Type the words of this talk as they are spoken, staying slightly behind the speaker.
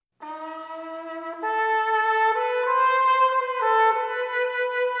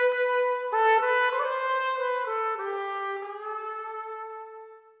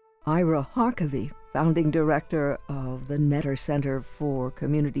Ira Harkavy, founding director of the Netter Center for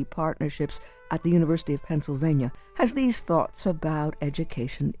Community Partnerships at the University of Pennsylvania, has these thoughts about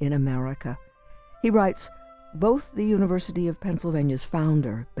education in America. He writes, "Both the University of Pennsylvania's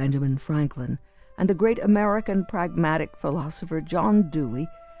founder, Benjamin Franklin, and the great American pragmatic philosopher John Dewey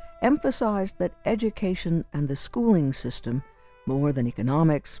emphasized that education and the schooling system, more than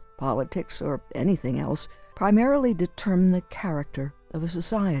economics, politics, or anything else, primarily determine the character of a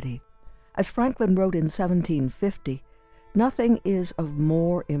society. As Franklin wrote in 1750, nothing is of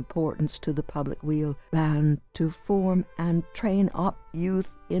more importance to the public weal than to form and train up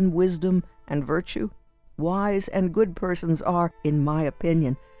youth in wisdom and virtue. Wise and good persons are, in my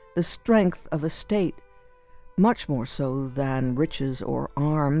opinion, the strength of a state, much more so than riches or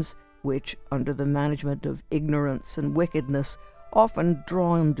arms, which, under the management of ignorance and wickedness, often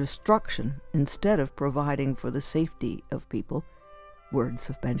draw on destruction instead of providing for the safety of people." Words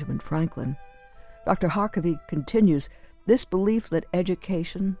of Benjamin Franklin. Dr. Harkavy continues, "This belief that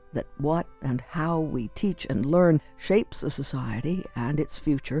education, that what and how we teach and learn shapes a society and its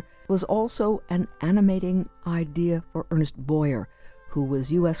future, was also an animating idea for Ernest Boyer, who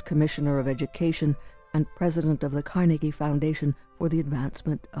was U.S. Commissioner of Education and president of the Carnegie Foundation for the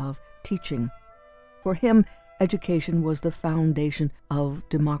Advancement of Teaching. For him, education was the foundation of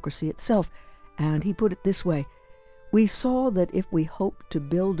democracy itself, and he put it this way: we saw that if we hoped to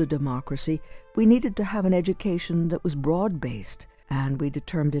build a democracy, we needed to have an education that was broad-based, and we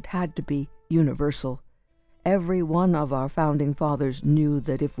determined it had to be universal. Every one of our founding fathers knew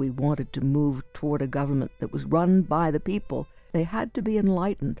that if we wanted to move toward a government that was run by the people, they had to be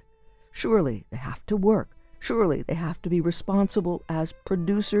enlightened. Surely they have to work. Surely they have to be responsible as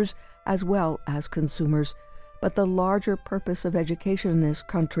producers as well as consumers. But the larger purpose of education in this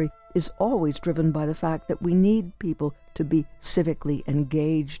country is always driven by the fact that we need people to be civically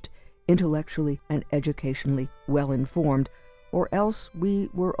engaged, intellectually and educationally well-informed, or else we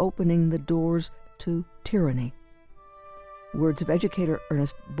were opening the doors to tyranny." Words of educator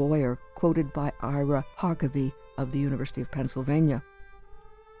Ernest Boyer, quoted by Ira Harkavy of the University of Pennsylvania.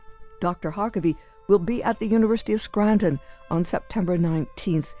 Dr. Harkavy will be at the University of Scranton on September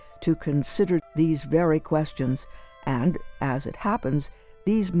 19th to consider these very questions, and, as it happens,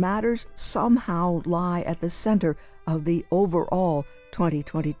 these matters somehow lie at the center of the overall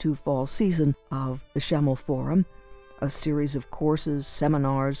 2022 fall season of the Schemmel Forum, a series of courses,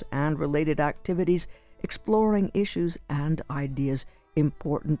 seminars, and related activities exploring issues and ideas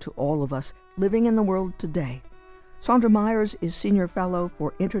important to all of us living in the world today. Sandra Myers is Senior Fellow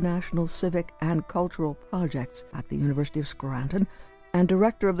for International Civic and Cultural Projects at the University of Scranton and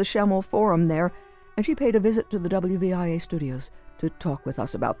Director of the Schemmel Forum there, and she paid a visit to the WVIA studios to talk with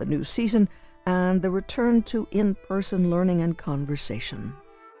us about the new season and the return to in-person learning and conversation.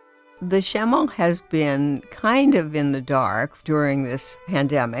 The Schemmel has been kind of in the dark during this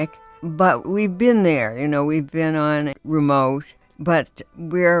pandemic, but we've been there. We've been on remote, but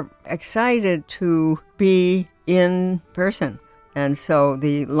we're excited to be in person. And so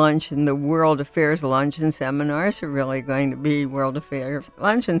the lunch and the World Affairs lunch and seminars are really going to be World Affairs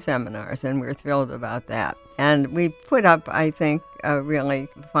lunch and seminars, and we're thrilled about that. And we put up, I think, a really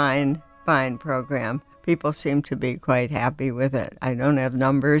fine program. People seem to be quite happy with it. I don't have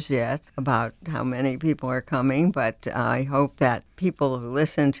numbers yet about how many people are coming, but I hope that people who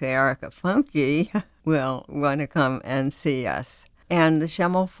listen to Erica Funke will want to come and see us. And the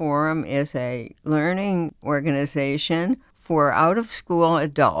Schemmel Forum is a learning organization for out-of-school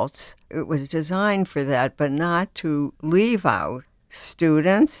adults. It was designed for that, but not to leave out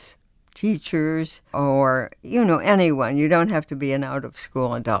students, teachers, or, anyone. You don't have to be an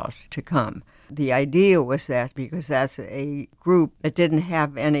out-of-school adult to come. The idea was that because that's a group that didn't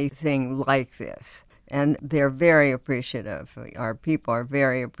have anything like this. And they're very appreciative. Our people are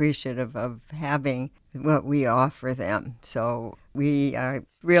very appreciative of having what we offer them. So we are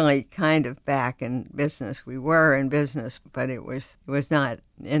really kind of back in business. We were in business, but it was not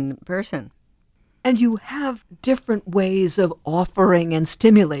in person. And you have different ways of offering and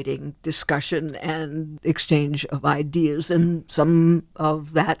stimulating discussion and exchange of ideas, and some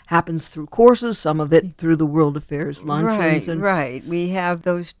of that happens through courses, some of it through the World Affairs luncheons. Right. We have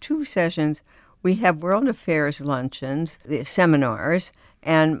those two sessions. We have World Affairs luncheons, the seminars,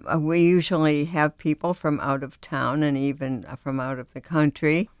 and we usually have people from out of town and even from out of the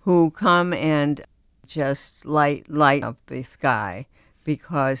country who come and just light up the sky,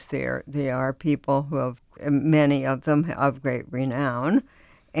 because they are people who have, many of them of great renown.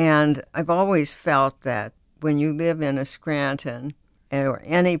 And I've always felt that when you live in a Scranton or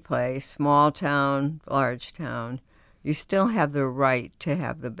any place, small town, large town, you still have the right to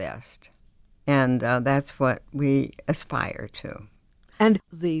have the best. And that's what we aspire to. And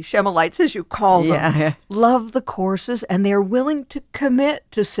the Schemelites, as you call them, love the courses, and they're willing to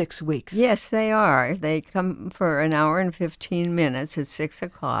commit to 6 weeks. Yes, they are. They come for an hour and 15 minutes at 6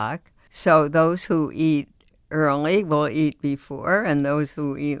 o'clock. So those who eat early will eat before, and those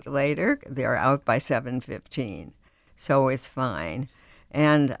who eat later, they're out by 7:15. So it's fine.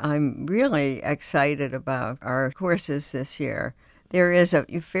 And I'm really excited about our courses this year. There is a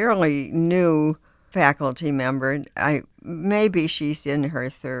fairly new faculty member. Maybe she's in her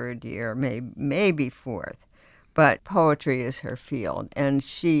third year, maybe fourth, but poetry is her field, and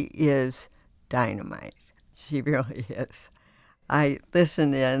she is dynamite. She really is. I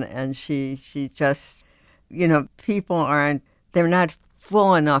listen in, and she just, they're not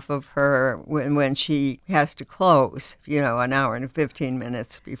full enough of her when she has to close, an hour and 15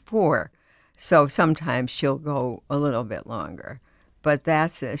 minutes before. So sometimes she'll go a little bit longer. But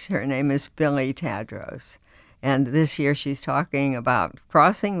that's it. Her name is Billy Tadros. And this year she's talking about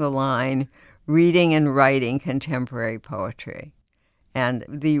crossing the line, reading and writing contemporary poetry. And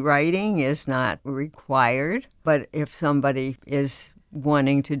the writing is not required, but if somebody is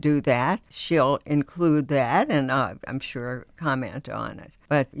wanting to do that, she'll include that and I'm sure comment on it.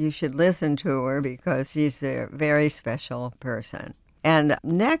 But you should listen to her because she's a very special person. And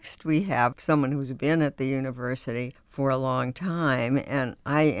next we have someone who's been at the university for a long time, and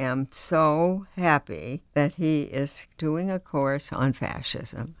I am so happy that he is doing a course on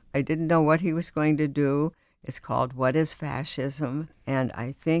fascism. I didn't know what he was going to do. It's called What is Fascism? And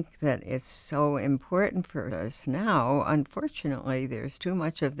I think that it's so important for us now. Unfortunately, there's too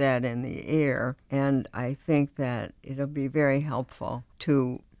much of that in the air, and I think that it'll be very helpful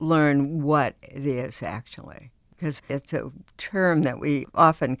to learn what it is actually, because it's a term that we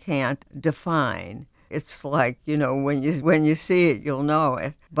often can't define. It's like, when you see it, you'll know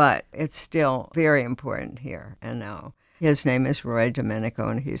it, but it's still very important here and now. His name is Roy Domenico,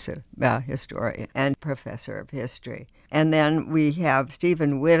 and he's a historian and professor of history. And then we have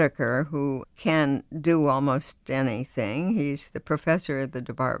Stephen Whitaker, who can do almost anything. He's the professor at the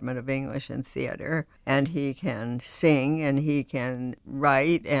Department of English and Theater, and he can sing, and he can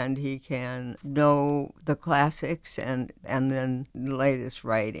write, and he can know the classics and then the latest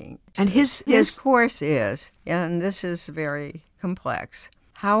writing. And his course is, and this is very complex,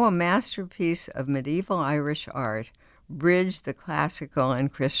 How a Masterpiece of Medieval Irish Art Bridged the Classical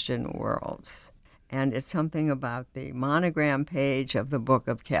and Christian Worlds. And it's something about the monogram page of the Book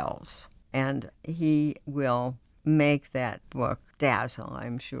of Kells. And he will make that book dazzle,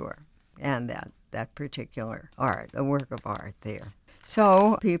 I'm sure, and that particular art, the work of art there.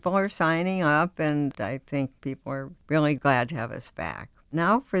 So people are signing up, and I think people are really glad to have us back.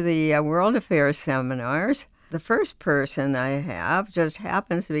 Now for the World Affairs seminars. The first person I have just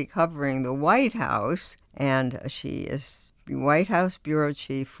happens to be covering the White House, and she is the White House bureau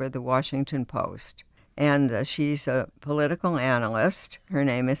chief for the Washington Post. And she's a political analyst. Her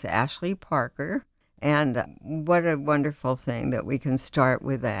name is Ashley Parker. And what a wonderful thing that we can start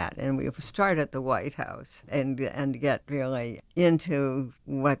with that. And we'll start at the White House and get really into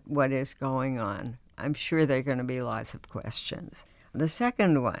what is going on. I'm sure there are going to be lots of questions. The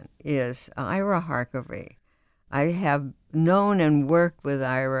second one is Ira Harkavy. I have known and worked with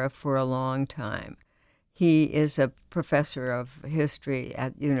Ira for a long time. He is a professor of history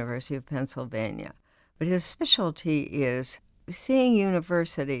at the University of Pennsylvania, but his specialty is seeing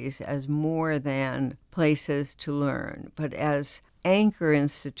universities as more than places to learn, but as anchor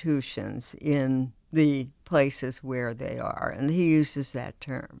institutions in the places where they are, and he uses that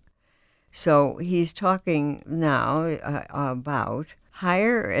term. So he's talking now about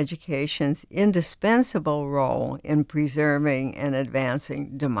higher education's indispensable role in preserving and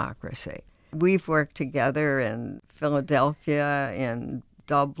advancing democracy. We've worked together in Philadelphia, in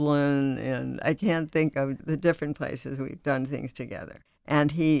Dublin, and I can't think of the different places we've done things together.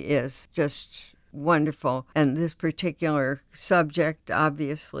 And he is just wonderful. And this particular subject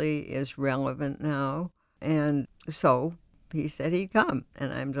obviously is relevant now. And so he said he'd come,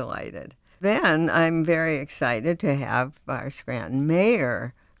 and I'm delighted. Then I'm very excited to have our Scranton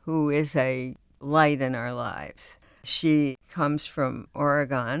mayor, who is a light in our lives. She comes from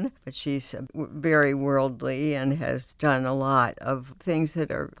Oregon, but she's very worldly and has done a lot of things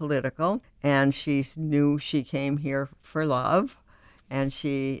that are political. And she knew she came here for love, and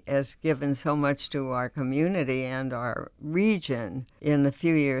she has given so much to our community and our region in the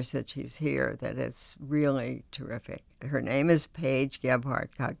few years that she's here that it's really terrific. Her name is Paige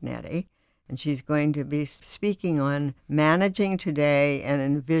Gebhardt Cognetti. And she's going to be speaking on managing today and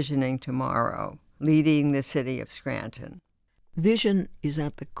envisioning tomorrow. leading the city of Scranton. Vision is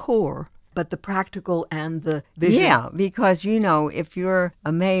at the core, but the practical and the vision. Yeah, because, if you're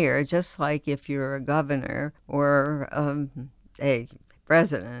a mayor, just like if you're a governor or a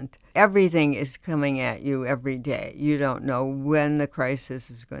president, everything is coming at you every day. You don't know when the crisis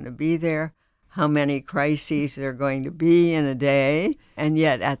is going to be there, how many crises there are going to be in a day, and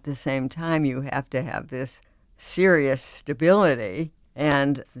yet at the same time you have to have this serious stability,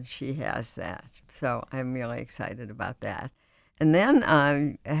 and she has that. So I'm really excited about that. And then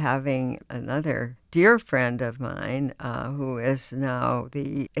I'm having another dear friend of mine who is now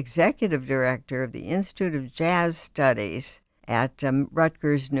the executive director of the Institute of Jazz Studies at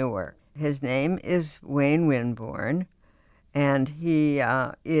Rutgers Newark. His name is Wayne Winborn, and he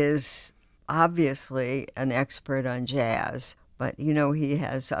is obviously an expert on jazz, but, he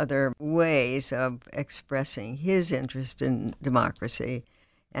has other ways of expressing his interest in democracy,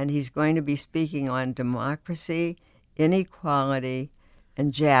 and he's going to be speaking on democracy, inequality,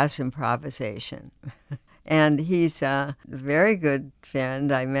 and jazz improvisation. And he's a very good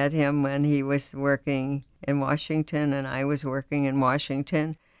friend. I met him when he was working in Washington and I was working in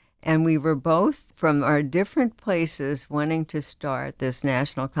Washington. And we were both from our different places wanting to start this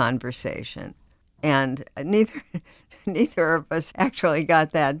national conversation. And neither of us actually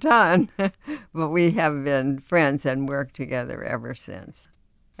got that done, but we have been friends and worked together ever since.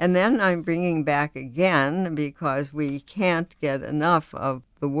 And then I'm bringing back again, because we can't get enough of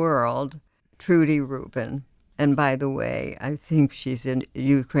the world, Trudy Rubin. And by the way, I think she's in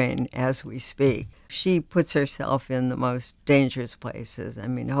Ukraine as we speak. She puts herself in the most dangerous places. I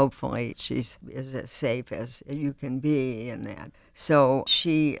mean, hopefully she's as safe as you can be in that. So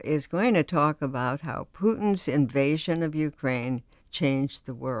she is going to talk about how Putin's invasion of Ukraine changed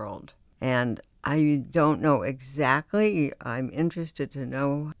the world. And I don't know exactly. I'm interested to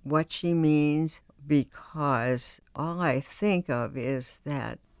know what she means, because all I think of is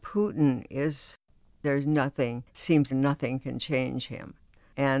that Putin seems nothing can change him.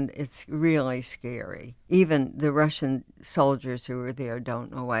 And it's really scary. Even the Russian soldiers who are there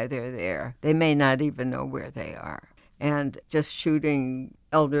don't know why they're there. They may not even know where they are. And just shooting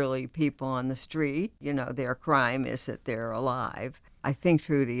elderly people on the street, their crime is that they're alive. I think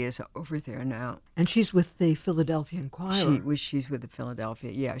Trudy is over there now. And she's with the Philadelphia Inquirer. She's with the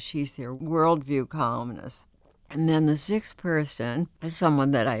Philadelphia, yeah. She's their worldview columnist. And then the sixth person is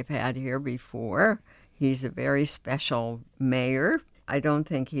someone that I've had here before. He's a very special mayor. I don't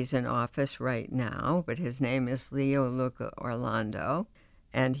think he's in office right now, but his name is Leo Luca Orlando.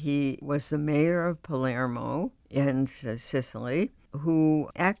 And he was the mayor of Palermo in Sicily, who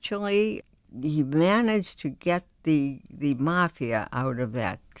actually he managed to get the mafia out of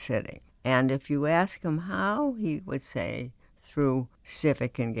that city. And if you ask him how, he would say through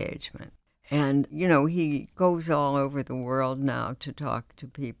civic engagement. And, he goes all over the world now to talk to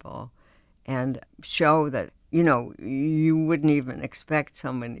people and show that, you wouldn't even expect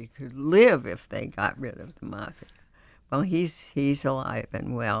somebody could live if they got rid of the mafia. Well, he's alive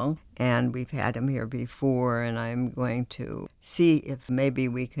and well, and we've had him here before, and I'm going to see if maybe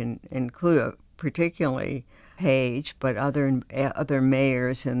we can include particularly Page, but other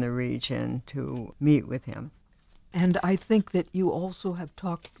mayors in the region to meet with him. And I think that you also have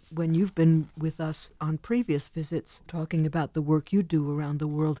talked, when you've been with us on previous visits, talking about the work you do around the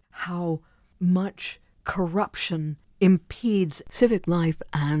world, how much corruption impedes civic life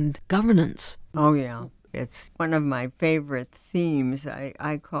and governance. Oh, yeah. It's one of my favorite themes.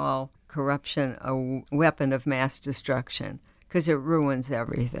 I call corruption a weapon of mass destruction, because it ruins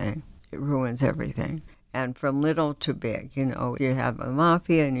everything. It ruins everything. And from little to big, you have a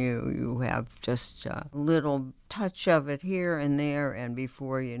mafia and you have just a little touch of it here and there, and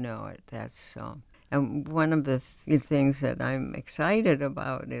before you know it, that's And one of the things that I'm excited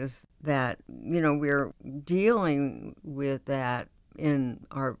about is that, we're dealing with that in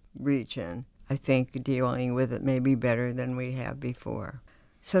our region. I think dealing with it maybe better than we have before.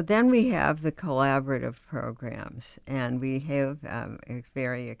 So then we have the collaborative programs, and we have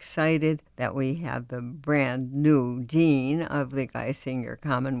very excited that we have the brand new dean of the Geisinger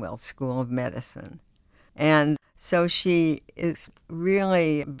Commonwealth School of Medicine. And so she is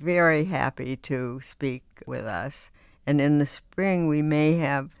really very happy to speak with us. And in the spring, we may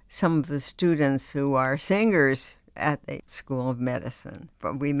have some of the students who are singers at the School of Medicine.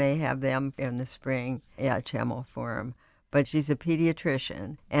 But we may have them in the spring at Schemmel Forum. But she's a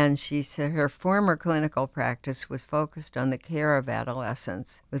pediatrician, and she said her former clinical practice was focused on the care of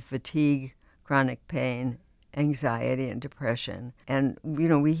adolescents with fatigue, chronic pain, anxiety and depression. And,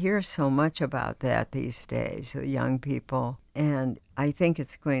 we hear so much about that these days, the young people. And I think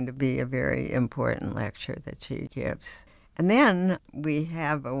it's going to be a very important lecture that she gives. And then we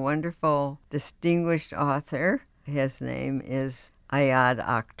have a wonderful, distinguished author. His name is Ayad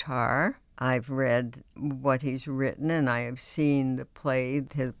Akhtar. I've read what he's written, and I have seen the play,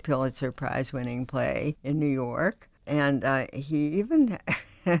 his Pulitzer Prize-winning play in New York. And he even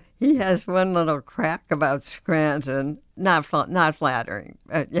he has one little crack about Scranton, not flattering,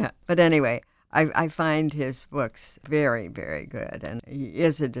 But anyway, I find his books very, very good, and he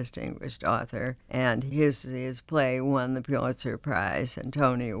is a distinguished author, and his play won the Pulitzer Prize and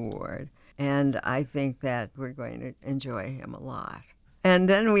Tony Award, and I think that we're going to enjoy him a lot. And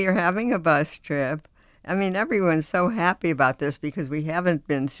then we are having a bus trip. I mean, everyone's so happy about this because we haven't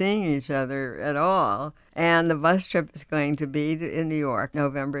been seeing each other at all. And the bus trip is going to be in New York,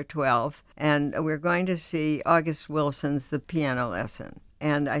 November 12th, and we're going to see August Wilson's The Piano Lesson.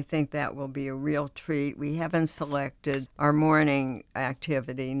 And I think that will be a real treat. We haven't selected our morning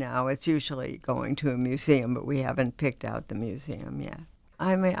activity now. It's usually going to a museum, but we haven't picked out the museum yet.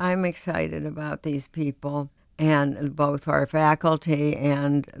 I'm excited about these people, and both our faculty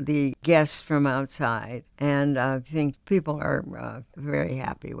and the guests from outside. And I think people are very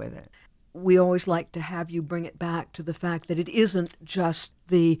happy with it. We always like to have you bring it back to the fact that it isn't just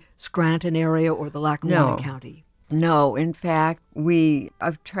the Scranton area or the Lackawanna County. No, in fact, we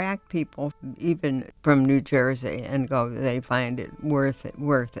attract people even from New Jersey and they find it worth it.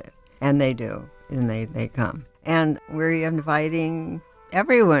 And they do, and they come. And we're inviting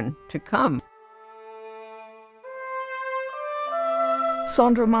everyone to come.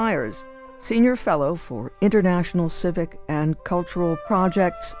 Sandra Myers, Senior Fellow for International Civic and Cultural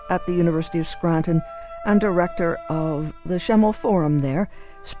Projects at the University of Scranton and Director of the Schemel Forum there,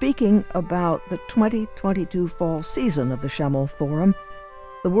 speaking about the 2022 fall season of the Schemel Forum.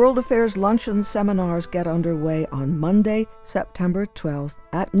 The World Affairs Luncheon Seminars get underway on Monday, September 12th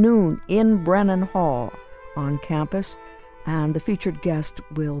at noon in Brennan Hall on campus, and the featured guest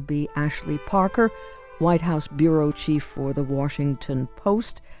will be Ashley Parker, White House Bureau Chief for the Washington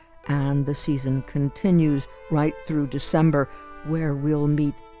Post, and the season continues right through December, where we'll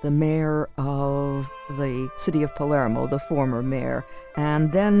meet the mayor of the city of Palermo, the former mayor.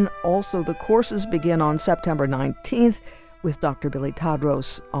 And then also the courses begin on September 19th with Dr. Billy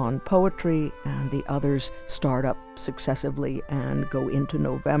Tadros on poetry, and the others start up successively and go into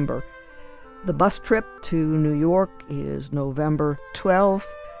November. The bus trip to New York is November 12th.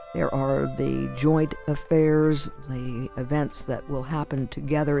 There are the joint affairs, the events that will happen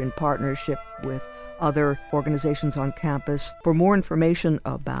together in partnership with other organizations on campus. For more information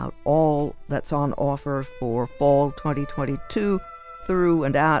about all that's on offer for fall 2022 through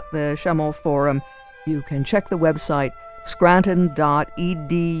and at the Schemel Forum, you can check the website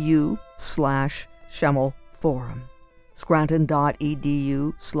scranton.edu/Schemel Forum.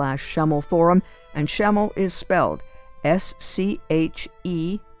 Scranton.edu/Schemel Forum, and Schemel is spelled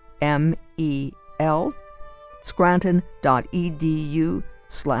SCHEMEL.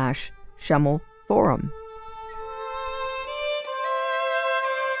 Scranton.edu/Schemel Forum.